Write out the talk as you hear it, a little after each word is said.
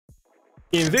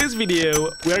In this video,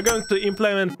 we are going to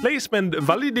implement placement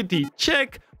validity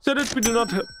check so that we do not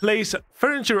place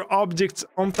furniture objects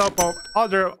on top of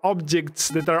other objects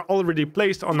that are already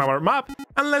placed on our map,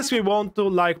 unless we want to,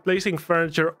 like placing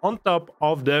furniture on top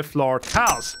of the floor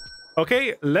tiles.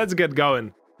 Okay, let's get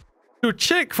going. To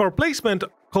check for placement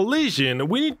collision,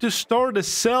 we need to store the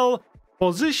cell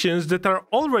positions that are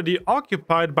already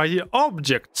occupied by the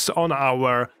objects on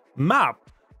our map.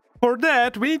 For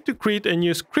that, we need to create a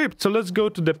new script. So let's go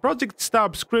to the project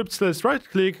tab scripts. Let's right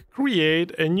click,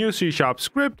 create a new C#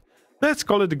 script. Let's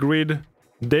call it grid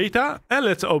data and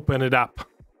let's open it up.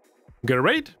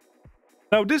 Great.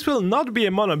 Now this will not be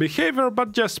a mono behavior,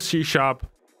 but just C#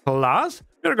 class.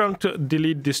 We're going to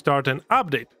delete the start and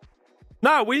update.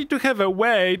 Now we need to have a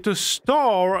way to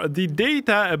store the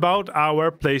data about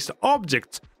our placed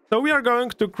objects. So we are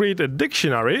going to create a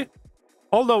dictionary.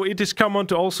 Although it is common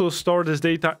to also store this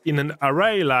data in an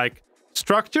array-like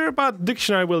structure, but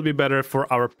dictionary will be better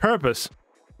for our purpose.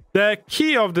 The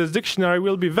key of this dictionary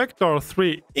will be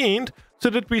vector3 int, so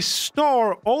that we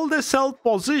store all the cell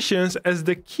positions as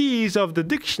the keys of the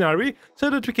dictionary, so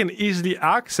that we can easily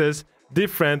access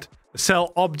different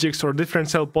cell objects or different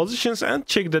cell positions and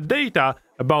check the data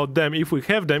about them if we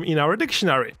have them in our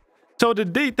dictionary. So the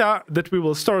data that we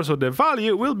will store, so the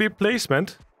value, will be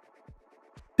placement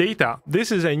data.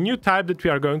 This is a new type that we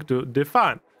are going to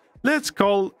define. Let's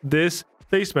call this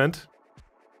placement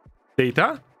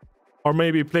data, or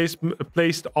maybe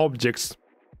placed objects,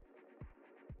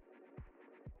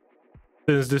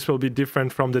 since this will be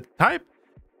different from the type.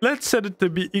 Let's set it to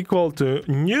be equal to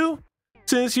new.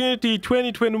 Since Unity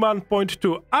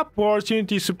 2021.2 upwards,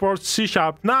 Unity supports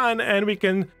C#9, and we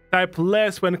can type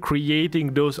less when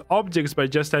creating those objects by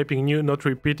just typing new, not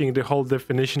repeating the whole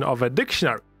definition of a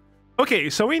dictionary.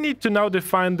 Okay, so we need to now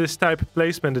define this type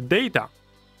placement data.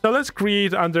 So let's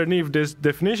create underneath this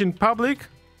definition public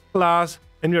class,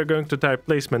 and we are going to type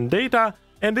placement data,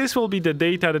 and this will be the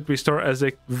data that we store as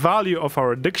a value of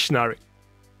our dictionary.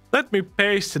 Let me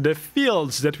paste the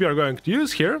fields that we are going to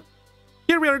use here.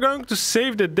 Here we are going to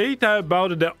save the data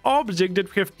about the object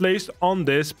that we have placed on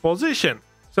this position.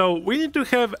 So we need to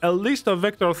have a list of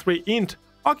vector3 int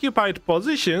occupied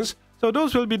positions. So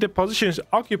those will be the positions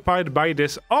occupied by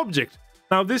this object.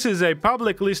 Now this is a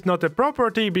public list, not a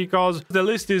property, because the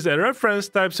list is a reference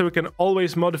type, so we can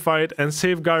always modify it, and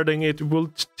safeguarding it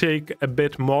will take a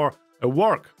bit more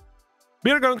work. We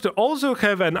are going to also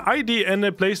have an ID and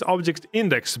a placed object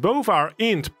index. Both are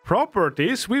int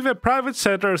properties with a private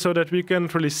setter, so that we can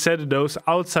really set those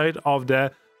outside of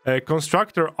the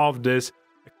constructor of this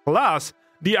class.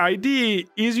 The ID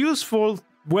is useful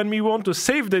when we want to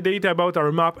save the data about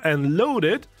our map and load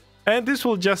it, and this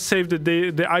will just save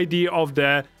the ID of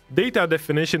the data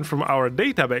definition from our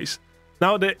database.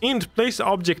 Now the int placed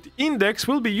object index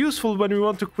will be useful when we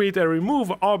want to create a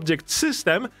remove object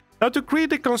system. Now to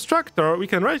create a constructor, we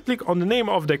can right click on the name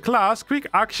of the class, quick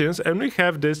actions, and we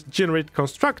have this generate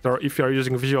constructor if you are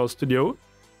using Visual Studio,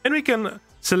 and we can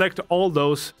select all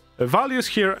those values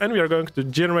here, and we are going to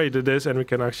generate this, and we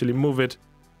can actually move it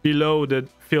below the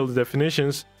field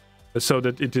definitions so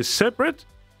that it is separate.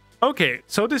 Okay,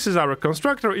 so this is our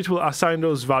constructor. It will assign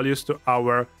those values to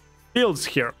our fields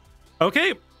here.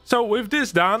 Okay, so with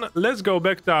this done, let's go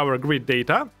back to our grid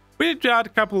data. We need to add a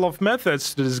couple of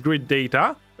methods to this grid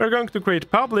data. We're going to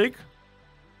create public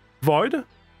void,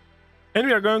 and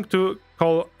we are going to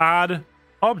call add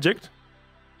object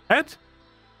at,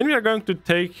 and we are going to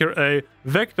take here a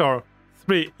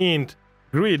vector3 int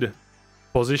grid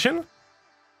position,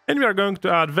 and we are going to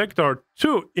add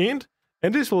vector2 int,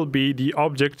 and this will be the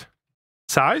object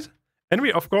size. And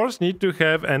we of course need to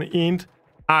have an int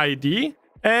ID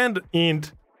and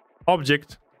int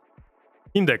object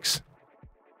index.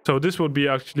 So this would be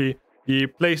actually the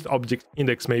placed object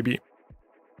index maybe.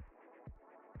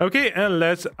 Okay, and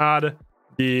let's add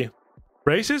the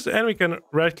braces, and we can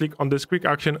right click on this quick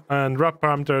action and wrap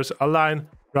parameters, align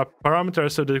wrap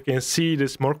parameters, so that we can see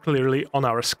this more clearly on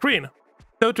our screen.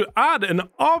 So to add an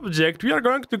object, we are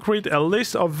going to create a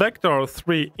list of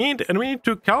vector3 int, and we need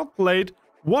to calculate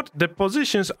what the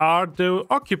positions are to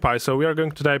occupy. So we are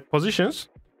going to type positions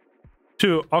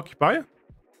to occupy,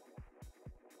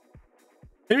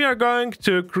 and we are going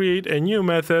to create a new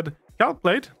method,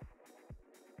 calculate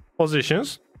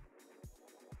positions,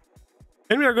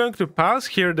 and we are going to pass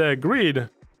here the grid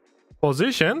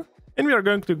position, and we are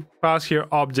going to pass here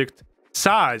object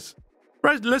size.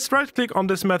 Right, let's right click on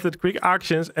this method quick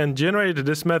actions and generate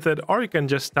this method, or you can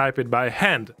just type it by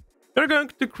hand. We're going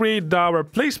to create our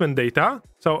placement data.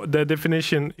 So the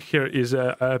definition here is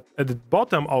at the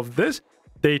bottom of this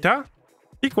data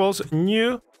equals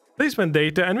new placement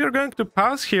data, and we are going to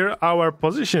pass here our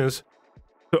positions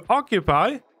to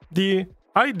occupy, the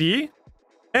ID,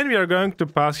 and we are going to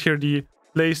pass here the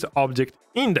placed object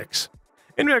index.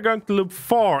 And we are going to loop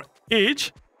for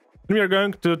each, and we are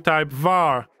going to type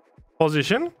var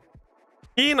position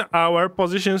in our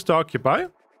positions to occupy.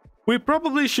 We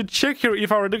probably should check here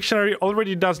if our dictionary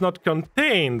already does not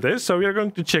contain this, so we are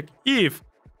going to check if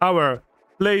our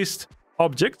placed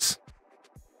objects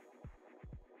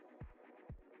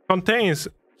contains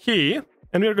key,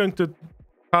 and we are going to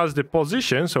pass the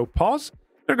position, so pos.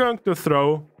 We're going to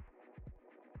throw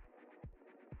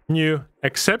new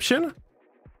exception,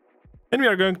 and we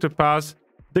are going to pass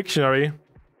dictionary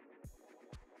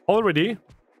already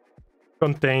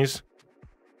contains,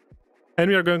 and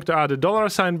we are going to add a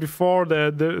 $sign before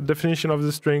the definition of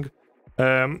the string,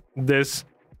 this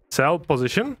cell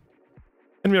position,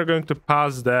 and we are going to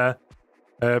pass the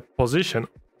position.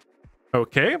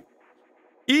 Okay.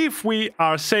 If we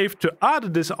are safe to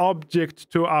add this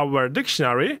object to our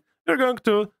dictionary, we're going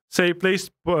to say place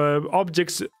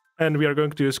objects, and we are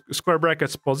going to use square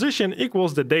brackets position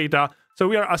equals the data. So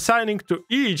we are assigning to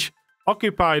each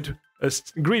occupied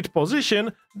grid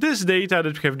position this data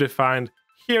that we have defined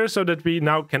here, so that we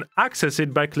now can access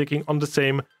it by clicking on the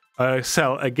same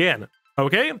cell again.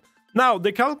 Okay, now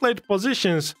the calculate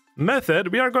positions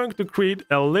method, we are going to create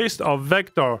a list of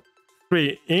vector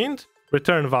 3 int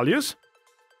return values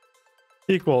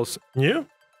equals new.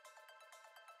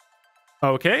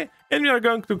 Okay, and we are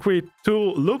going to create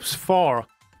two loops for,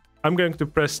 I'm going to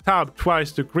press tab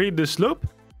twice to create this loop,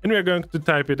 and we are going to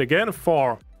type it again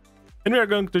for, and we are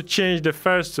going to change the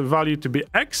first value to be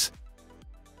x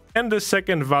and the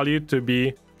second value to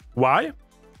be y.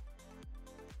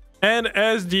 And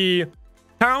as the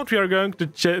count, we are going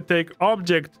to take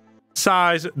object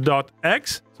size dot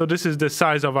x, so this is the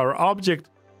size of our object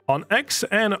on x,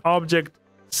 and object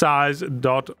size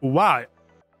dot y.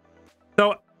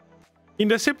 So in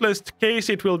the simplest case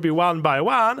it will be 1 by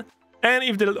 1, and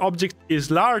if the object is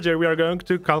larger, we are going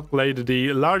to calculate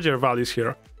the larger values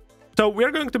here. So we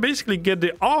are going to basically get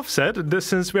the offset,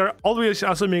 since we are always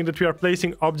assuming that we are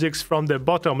placing objects from the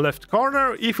bottom left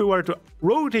corner. If we were to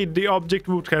rotate the object,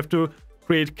 we would have to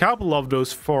create a couple of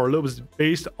those for loops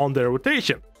based on the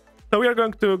rotation. So we are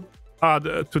going to add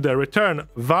to the return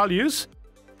values,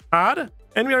 add,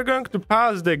 and we are going to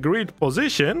pass the grid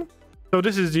position. So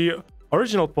this is the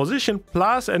original position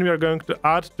plus, and we are going to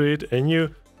add to it a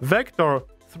new vector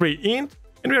 3 int,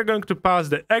 and we are going to pass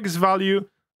the x value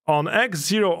on x,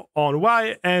 0 on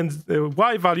y, and the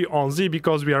y value on z,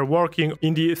 because we are working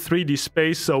in the 3D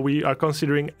space, so we are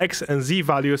considering x and z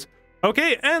values.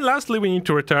 Okay, and lastly we need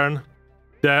to return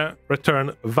the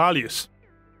return values.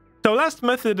 So last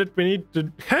method that we need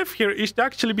to have here is to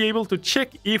actually be able to check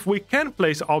if we can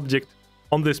place object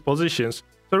on these positions.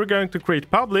 So we're going to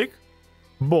create public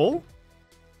bool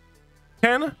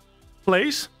can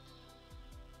place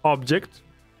object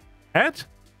at.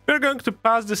 We're going to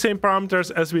pass the same parameters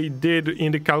as we did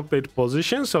in the calculate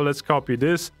position. So let's copy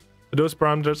those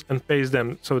parameters and paste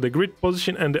them. So the grid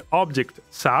position and the object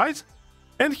size.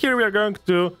 And here we are going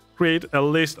to create a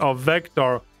list of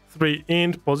vector 3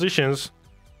 int positions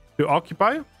to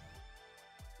occupy.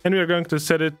 And we are going to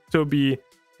set it to be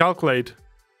calculate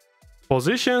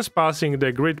positions, passing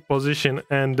the grid position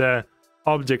and the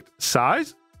object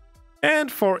size.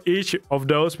 And for each of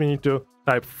those, we need to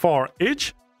type for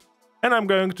each. And I'm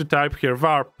going to type here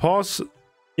var pos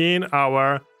in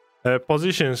our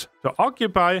positions to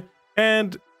occupy.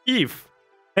 And if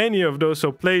any of those,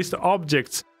 so placed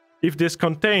objects, if this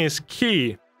contains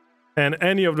key and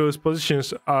any of those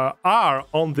positions are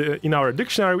in our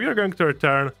dictionary, we are going to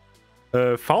return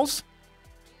false.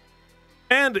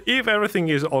 And if everything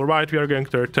is all right, we are going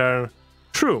to return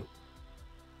true.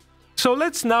 So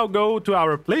let's now go to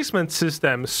our placement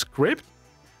system script.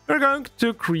 We're going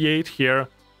to create here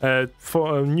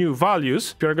for new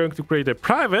values. We are going to create a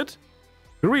private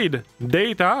grid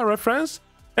data reference,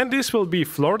 and this will be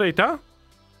floor data,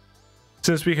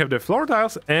 since we have the floor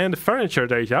tiles, and furniture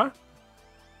data.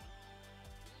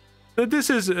 This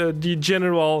is the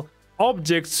general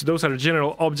objects. Those are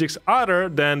general objects other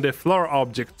than the floor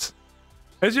objects.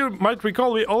 As you might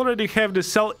recall, we already have the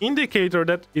cell indicator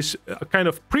that is a kind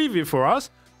of preview for us.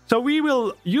 So we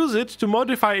will use it to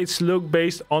modify its look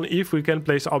based on if we can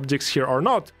place objects here or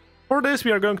not. For this,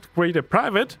 we are going to create a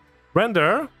private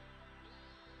render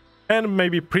and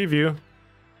maybe preview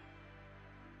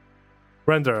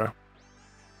renderer.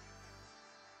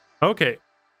 Okay.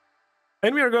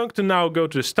 And we are going to now go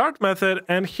to the start method,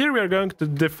 and here we are going to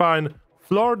define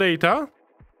floor data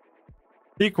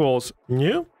equals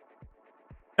new.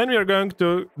 And we are going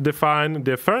to define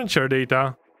the furniture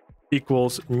data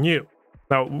equals new.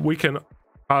 Now we can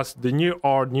pass the new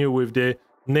or new with the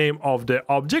name of the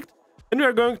object, and we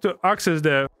are going to access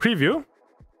the preview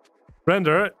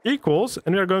render equals,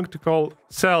 and we are going to call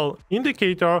cell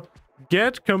indicator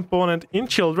get component in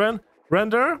children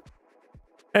render.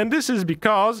 And this is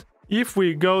because if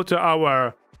we go to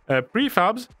our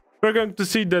prefabs, we're going to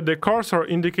see that the cursor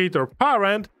indicator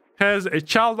parent has a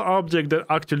child object that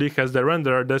actually has the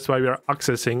renderer. That's why we are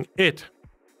accessing it.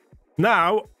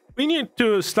 Now we need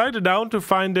to slide it down to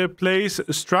find the place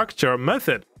structure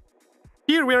method.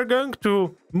 Here we are going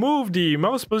to move the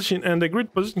mouse position and the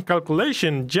grid position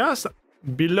calculation just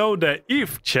below the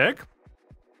if check,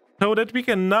 so that we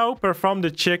can now perform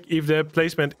the check if the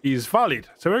placement is valid.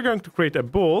 So we're going to create a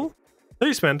bool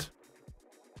placement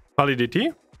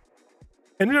validity,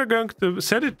 and we are going to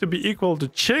set it to be equal to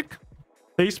check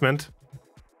placement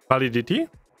validity,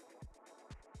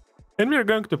 and we are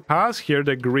going to pass here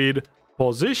the grid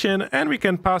position, and we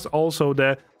can pass also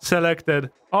the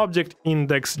selected object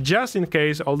index just in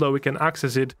case, although we can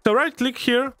access it. So right click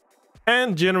here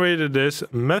and generate this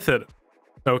method.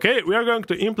 Okay, we are going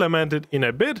to implement it in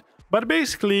a bit, but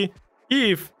basically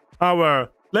if our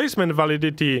placement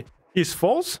validity is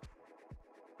false,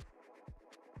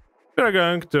 we are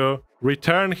going to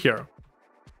return here.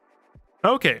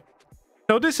 Okay,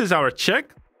 so this is our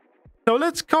check. So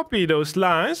let's copy those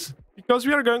lines because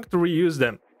we are going to reuse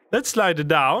them. Let's slide it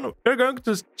down. We're going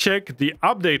to check the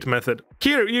update method.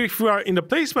 Here, if we are in the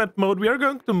placement mode, we are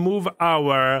going to move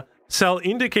our cell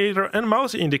indicator and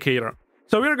mouse indicator.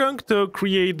 So we are going to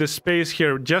create the space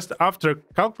here just after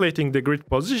calculating the grid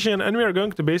position, and we are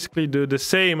going to basically do the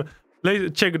same,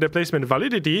 check the placement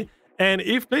validity, and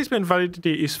if placement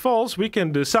validity is false, we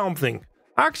can do something.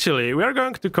 Actually, we are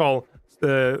going to call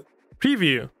the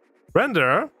preview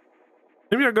renderer,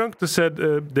 and we are going to set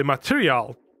the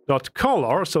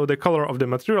material.color, so the color of the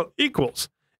material equals,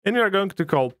 and we are going to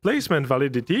call placement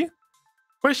validity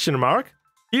question mark.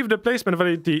 If the placement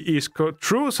validity is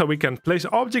true, so we can place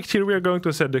object here, we are going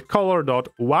to set the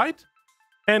color.white,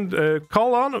 and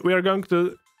colon, we are going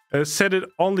to set it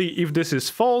only if this is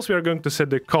false, we are going to set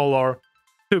the color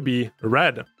to be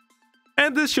red.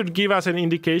 And this should give us an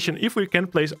indication if we can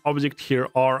place object here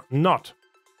or not.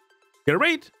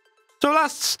 Great! So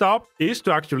last stop is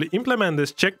to actually implement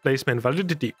this check placement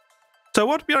validity. So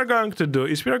what we are going to do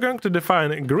is we are going to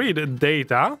define grid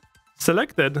data,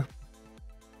 selected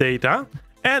data,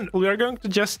 and we are going to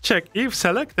just check if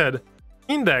selected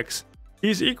index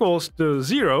is equals to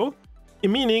 0,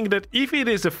 meaning that if it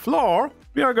is a floor,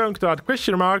 we are going to add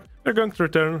question mark, we're going to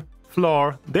return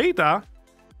floor data,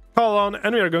 colon,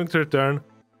 and we are going to return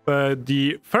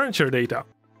the furniture data.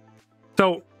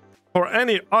 So for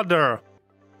any other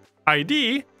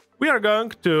ID, we are going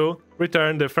to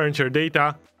return the furniture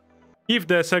data. If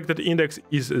the selected index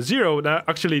is 0,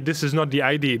 actually this is not the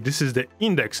ID, this is the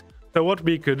index. So what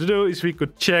we could do is we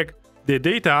could check the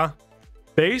data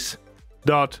base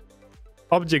dot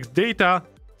objects data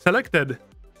selected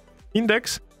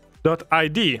index dot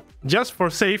ID just for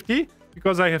safety,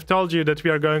 because I have told you that we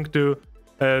are going to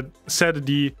set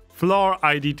the floor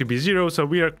ID to be 0. So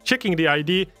we are checking the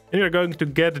ID and we are going to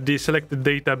get the selected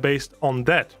data based on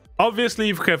that. Obviously,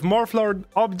 if we have more floor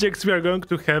objects, we are going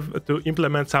to have to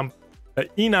implement some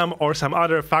enum or some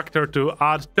other factor to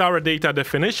add to our data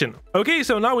definition. Okay,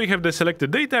 so now we have the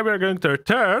selected data. We are going to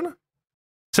return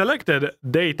selected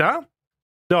data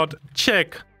dot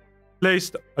check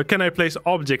placed can I place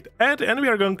object at, and we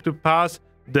are going to pass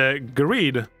the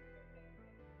grid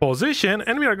position,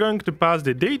 and we are going to pass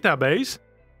the database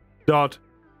dot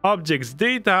objects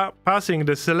data passing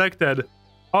the selected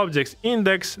objects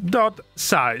index dot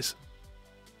size.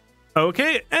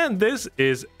 Okay, and this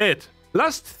is it.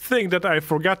 Last thing that I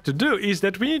forgot to do is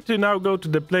that we need to now go to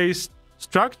the place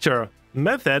structure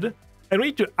method, and we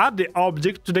need to add the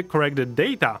object to the corrected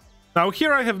data. Now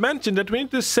here I have mentioned that we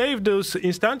need to save those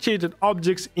instantiated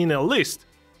objects in a list.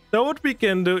 So what we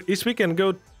can do is we can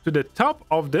go to the top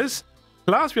of this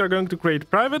class. We are going to create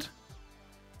private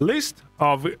list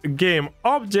of game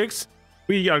objects.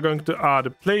 We are going to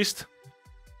add placed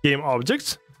game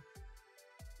objects,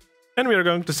 and we are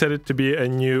going to set it to be a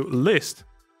new list.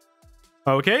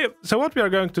 Okay, so what we are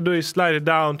going to do is slide it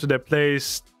down to the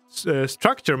place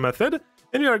structure method,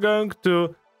 and we are going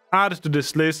to add to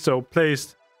this list, so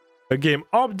placed game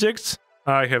objects.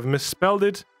 I have misspelled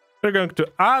it. We're going to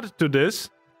add to this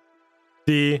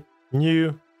the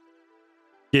new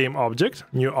game object,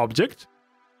 new object.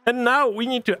 And now we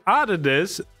need to add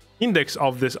this index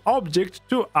of this object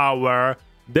to our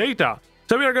data.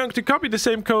 So we are going to copy the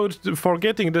same code for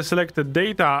getting the selected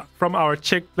data from our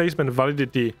check placement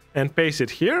validity and paste it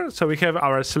here. So we have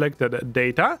our selected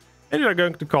data. and we are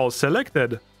going to call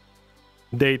selected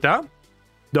data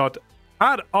dot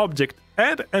add object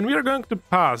add, and we are going to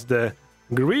pass the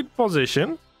grid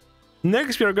position.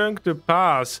 Next, we are going to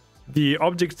pass the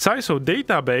object size, so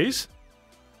database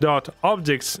dot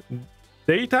objects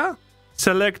data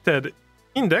selected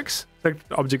index,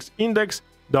 selected objects index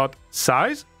dot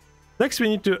size. Next, we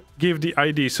need to give the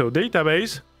ID, so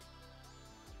database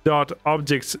dot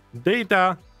objects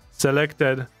data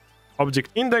selected object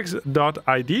index dot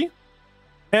ID.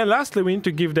 And lastly, we need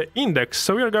to give the index.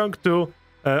 So we are going to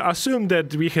assume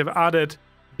that we have added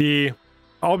the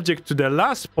object to the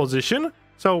last position.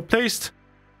 So placed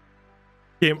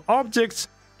game objects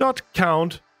dot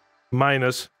count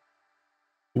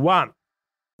 -1.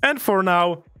 And for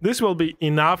now, this will be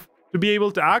enough to be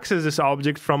able to access this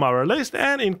object from our list.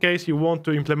 And in case you want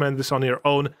to implement this on your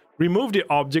own, remove the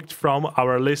object from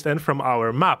our list and from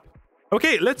our map.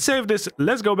 Okay, let's save this.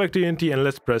 Let's go back to Unity and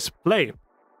let's press play.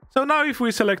 So now if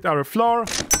we select our floor,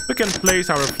 we can place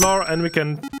our floor and we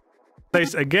can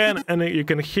place again, and you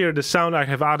can hear the sound I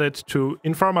have added to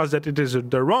inform us that it is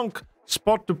the wrong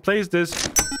spot to place this.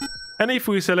 And if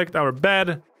we select our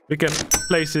bed, we can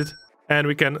place it, and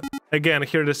we can again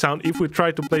hear the sound if we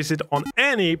try to place it on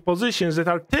any positions that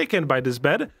are taken by this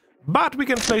bed. But we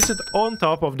can place it on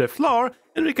top of the floor,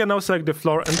 and we can now select the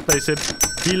floor and place it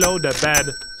below the bed.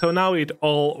 So now it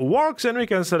all works, and we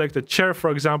can select a chair,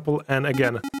 for example, and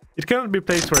again, it cannot be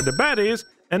placed where the bed is,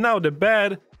 and now the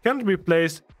bed cannot be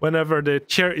placed whenever the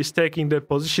chair is taking the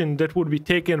position that would be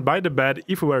taken by the bed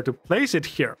if we were to place it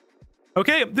here.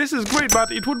 Okay, this is great,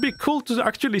 but it would be cool to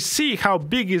actually see how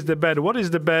big is the bed, what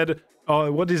is the bed,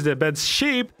 what is the bed's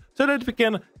shape, so that we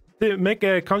can make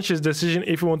a conscious decision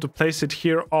if we want to place it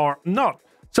here or not.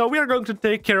 So we are going to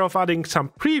take care of adding some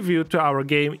preview to our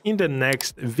game in the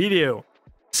next video.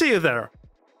 See you there!